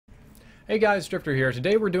Hey guys, Drifter here.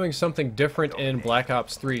 Today we're doing something different in Black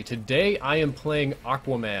Ops 3. Today I am playing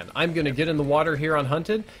Aquaman. I'm going to get in the water here on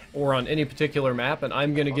Hunted, or on any particular map, and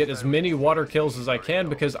I'm going to get as many water kills as I can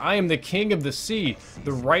because I am the king of the sea,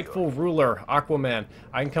 the rightful ruler, Aquaman.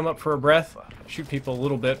 I can come up for a breath, shoot people a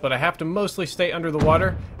little bit, but I have to mostly stay under the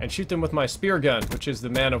water and shoot them with my spear gun, which is the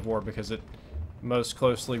man of war because it most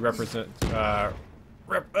closely replicates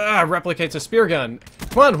a spear gun.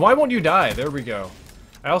 Come on, why won't you die? There we go.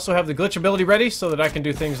 I also have the glitch ability ready so that I can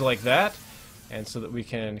do things like that. And so that we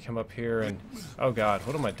can come up here and... Oh god,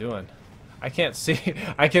 what am I doing? I can't see...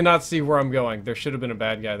 I cannot see where I'm going. There should have been a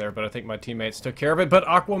bad guy there, but I think my teammates took care of it. But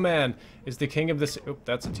Aquaman is the king of this... Oop,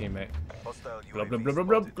 that's a teammate. Blub, blub, blub, blub,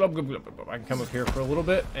 blub, blub, blub, blub, blub. I can come up here for a little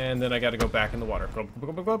bit, and then I gotta go back in the water. Blub,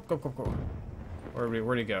 blub, blub, blub, blub, blub, blub.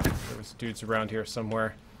 Where'd he go? There was dudes around here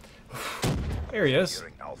somewhere. There he is.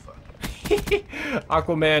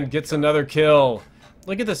 Aquaman gets another kill.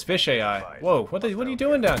 Look at this fish AI. Whoa, what are you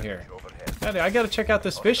doing down here? I gotta check out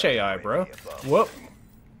this fish AI, bro. Whoop.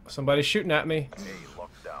 Somebody's shooting at me.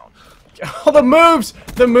 Oh, the moves!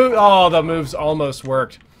 Oh, the moves almost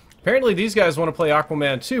worked. Apparently these guys want to play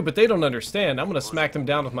Aquaman too, but they don't understand. I'm gonna smack them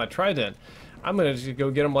down with my trident. I'm gonna just go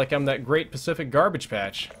get them like I'm that great Pacific garbage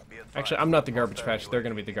patch. Actually, I'm not the garbage patch. They're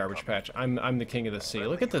gonna be the garbage patch. I'm the king of the sea.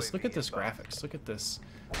 Look at this. Look at this graphics. Look at this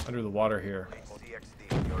under the water here.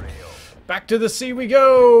 Back to the sea we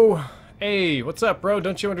go! Hey, what's up, bro?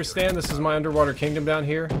 Don't you understand this is my underwater kingdom down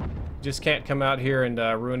here? You just can't come out here and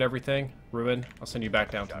ruin everything. Ruin? I'll send you back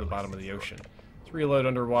down to the bottom of the ocean. Let's reload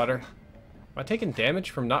underwater. Am I taking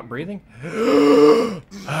damage from not breathing?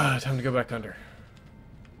 Time to go back under.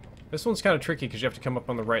 This one's kind of tricky because you have to come up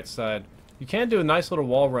on the right side. You can do a nice little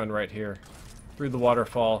wall run right here. Through the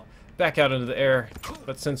waterfall. Back out into the air.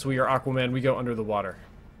 But since we are Aquaman, we go under the water.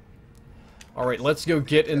 Alright, let's go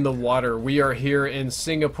get in the water. We are here in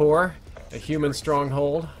Singapore, a human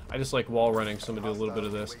stronghold. I just like wall running, so I'm going to do a little bit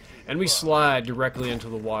of this. And we slide directly into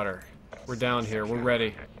the water. We're down here. We're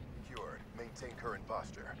ready.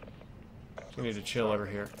 We need to chill over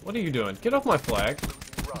here. What are you doing? Get off my flag.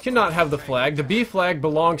 You cannot have the flag. The B flag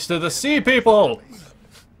belongs to the sea people!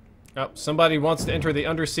 Oh, somebody wants to enter the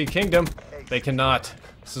undersea kingdom. They cannot.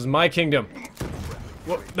 This is my kingdom.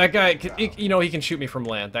 Well, that guy, you know, he can shoot me from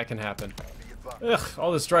land. That can happen. Ugh,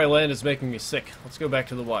 all this dry land is making me sick. Let's go back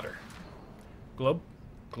to the water. Glub,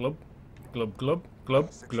 glub, glub, glub, glub,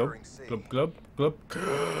 glub, glub, glub, glub.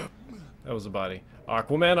 That was a body.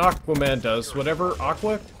 Aquaman does whatever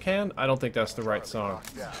Aqua can. I don't think that's the right song.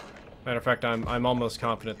 Matter of fact, I'm almost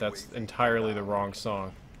confident that's entirely the wrong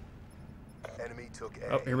song.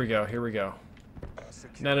 Oh, here we go. Here we go.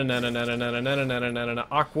 Na na na na na na na na na na na na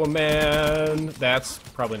Aquaman. That's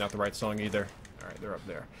probably not the right song either. All right, they're up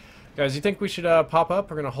there. Guys, you think we should pop up?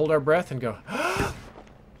 We're gonna hold our breath and go.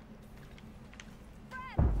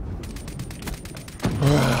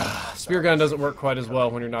 Spear gun doesn't work quite as well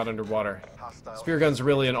when you're not underwater. Spear gun's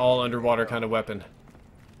really an all underwater kind of weapon.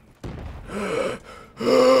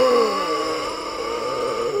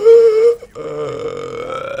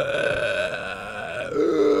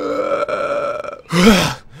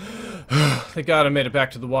 Thank God I made it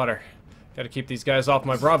back to the water. Gotta keep these guys off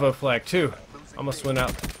my Bravo flag, too. Almost went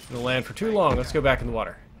out in the land for too long. Let's go back in the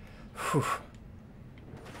water. Whew.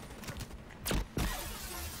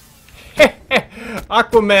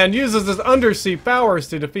 Aquaman uses his undersea powers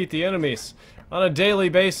to defeat the enemies on a daily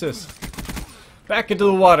basis. Back into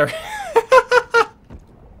the water.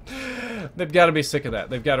 They've got to be sick of that.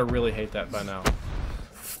 They've got to really hate that by now.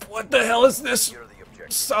 What the hell is this?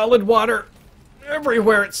 Solid water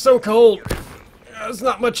everywhere. It's so cold. There's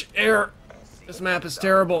not much air. This map is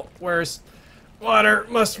terrible. Where's water?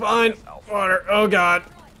 Must find water. Oh god.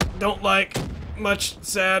 Don't like. Much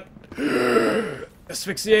sad.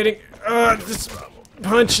 Asphyxiating. Just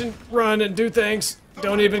punch and run and do things.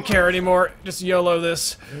 Don't even care anymore. Just YOLO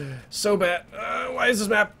this. So bad. Why is this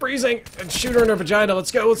map freezing? And shoot her in her vagina.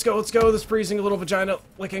 Let's go, let's go, let's go. This freezing little vagina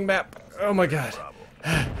licking map. Oh my god.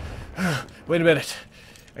 Wait a minute.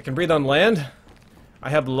 I can breathe on land? I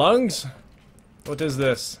have lungs? What is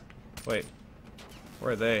this? Wait.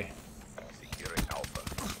 Where are they?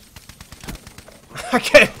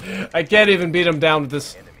 I can't even beat him down with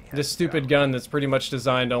this stupid gun that's pretty much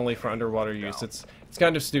designed only for underwater use. It's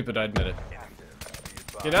kind of stupid, I admit it.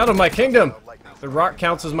 Get out of my kingdom! The rock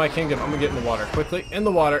counts as my kingdom. I'm gonna get in the water. Quickly, in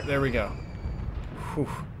the water. There we go. Whew.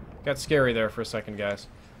 Got scary there for a second, guys.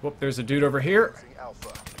 Whoop, there's a dude over here.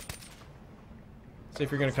 See if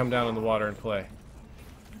you're gonna come down in the water and play.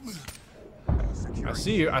 I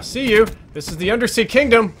see you. I see you. This is the undersea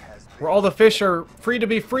kingdom, where all the fish are free to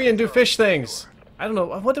be free and do fish things. I don't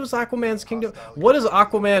know, what was Aquaman's kingdom? What does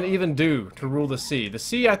Aquaman even do to rule the sea? The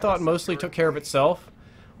sea, I thought, mostly took care of itself.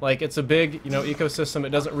 Like, it's a big, you know, ecosystem. It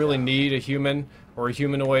doesn't really need a human or a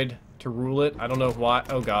humanoid to rule it. I don't know why.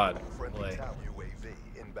 Oh, God. Play.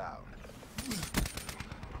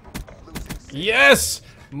 Yes!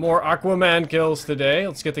 More Aquaman kills today.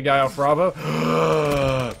 Let's get the guy off Bravo.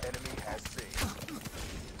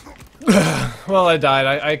 Well, I died.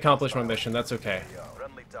 I accomplished my mission. That's okay.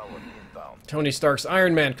 Tony Stark's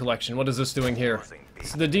Iron Man collection. What is this doing here? This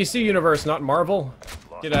is the DC universe, not Marvel.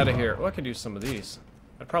 Get out of here. Oh, I could use some of these.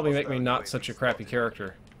 That'd probably make me not such a crappy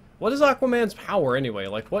character. What is Aquaman's power anyway?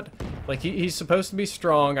 Like what? Like he's supposed to be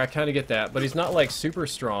strong. I kind of get that, but he's not like super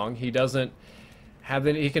strong. He doesn't have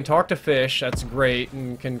any. He can talk to fish. That's great,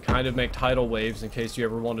 and can kind of make tidal waves in case you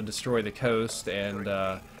ever want to destroy the coast.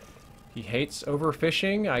 And he hates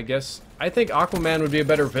overfishing. I guess. I think Aquaman would be a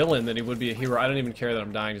better villain than he would be a hero. I don't even care that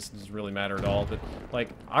I'm dying. It doesn't really matter at all. But like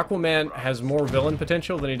Aquaman has more villain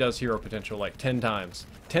potential than he does hero potential, like 10 times.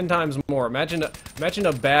 10 times more. Imagine a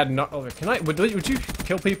bad. Oh, can I? Would you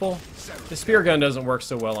kill people? The spear gun doesn't work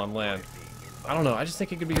so well on land. I don't know. I just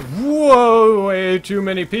think it could be. Whoa! Way too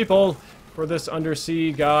many people for this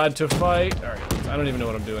undersea god to fight. All right. I don't even know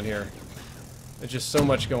what I'm doing here. There's just so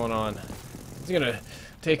much going on. He's gonna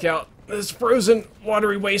take out this frozen,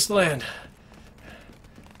 watery wasteland.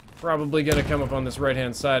 Probably gonna come up on this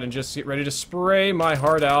right-hand side and just get ready to spray my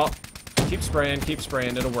heart out. Keep spraying,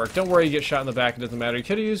 it'll work. Don't worry, you get shot in the back, it doesn't matter. You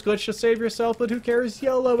could've used glitch to save yourself, but who cares?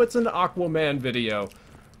 YOLO, it's an Aquaman video.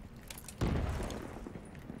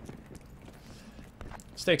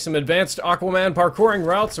 Let's take some advanced Aquaman parkouring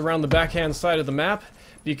routes around the backhand side of the map.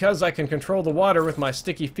 Because I can control the water with my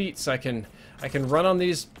sticky feet, so I can run on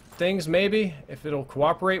these things, maybe, if it'll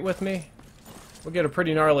cooperate with me. We'll get a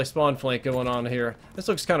pretty gnarly spawn flank going on here. This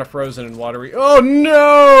looks kind of frozen and watery. Oh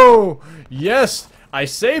no! Yes, I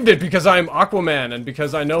saved it because I'm Aquaman and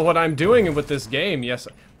because I know what I'm doing with this game. Yes,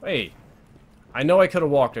 wait. I know I could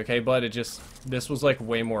have walked, okay, but this was like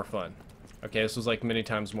way more fun. Okay, this was like many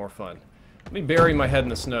times more fun. Let me bury my head in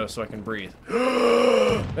the snow so I can breathe.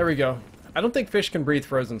 There we go. I don't think fish can breathe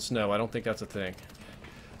frozen snow. I don't think that's a thing.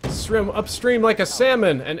 Swim upstream like a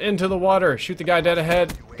salmon and into the water. Shoot the guy dead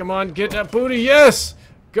ahead. Come on, get that booty. Yes!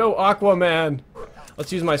 Go Aquaman.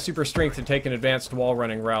 Let's use my super strength to take an advanced wall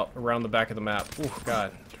running route around the back of the map. Oh,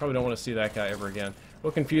 God. Probably don't want to see that guy ever again.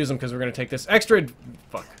 We'll confuse him because we're going to take this extra...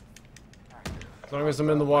 Fuck. As long as I'm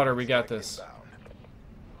in the water, we got this.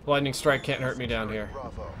 Lightning strike can't hurt me down here.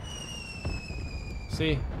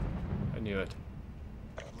 See? I knew it.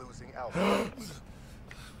 Losing Alpha.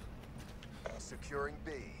 Securing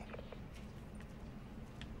B.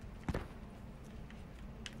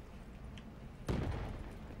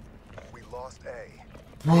 We lost A.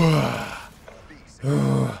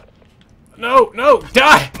 No, no,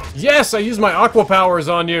 die! Yes, I used my aqua powers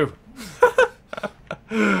on you.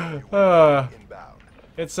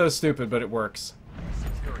 It's so stupid, but it works.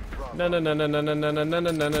 No, no, no, no, no, no, no, no, no,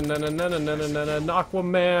 no, no, no, no, no, no, no, no, no, no,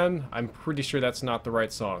 Aquaman. I'm pretty sure that's not the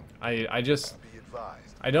right song. I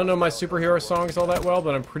don't know my superhero songs all that well,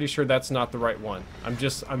 but I'm pretty sure that's not the right one. I'm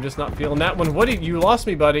just not feeling that one. What you lost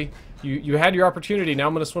me, buddy. You had your opportunity. Now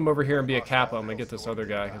I'm gonna swim over here and be a Kappa. I'm gonna get this other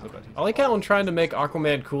guy. I like how I'm trying to make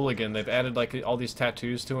Aquaman cool again. They've added like all these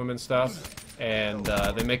tattoos to him and stuff, and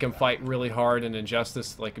they make him fight really hard in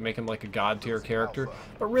Injustice, like make him like a god tier character.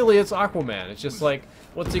 But really, it's Aquaman. It's just like,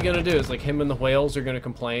 what's he gonna do? It's like him and the whales are gonna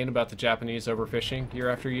complain about the Japanese overfishing year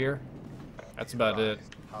after year. That's about it.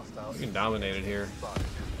 You can dominate it here.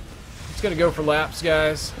 It's gonna go for laps,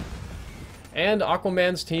 guys. And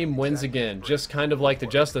Aquaman's team wins again. Just kind of like the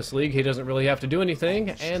Justice League, he doesn't really have to do anything,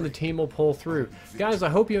 and the team will pull through. Guys, I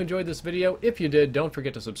hope you enjoyed this video. If you did, don't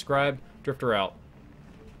forget to subscribe. Drifter out.